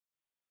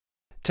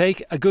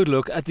Take a good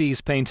look at these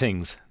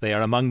paintings. They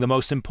are among the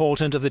most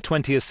important of the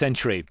 20th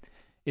century.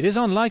 It is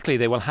unlikely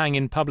they will hang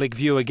in public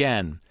view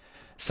again.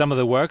 Some of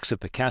the works of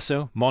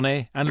Picasso,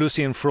 Monet and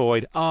Lucien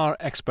Freud are,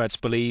 experts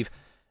believe,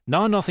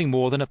 now nothing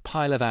more than a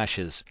pile of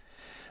ashes.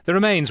 The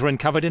remains were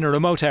uncovered in a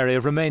remote area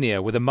of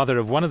Romania, where the mother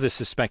of one of the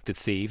suspected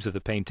thieves of the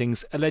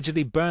paintings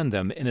allegedly burned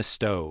them in a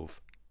stove.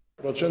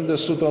 We are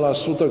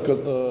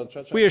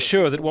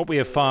sure that what we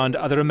have found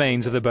are the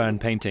remains of the burned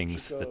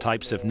paintings. The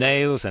types of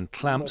nails and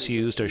clamps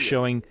used are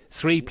showing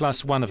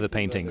 3+1 of the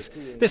paintings.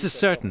 This is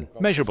certain,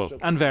 measurable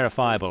and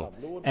verifiable.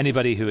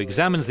 Anybody who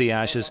examines the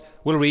ashes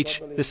will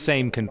reach the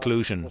same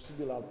conclusion.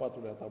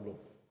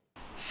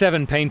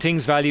 7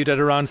 paintings valued at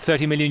around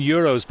 €30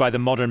 million by the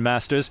modern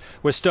masters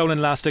were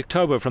stolen last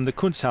October from the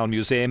Kunsthalle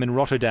Museum in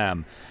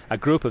Rotterdam. A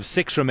group of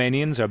 6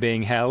 Romanians are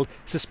being held,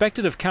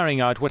 suspected of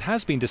carrying out what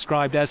has been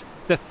described as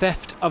the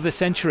theft of the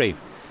century.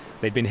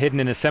 They'd been hidden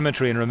in a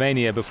cemetery in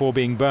Romania before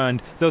being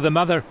burned, though the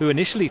mother, who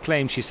initially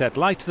claimed she set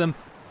light to them,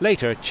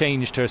 later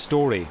changed her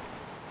story.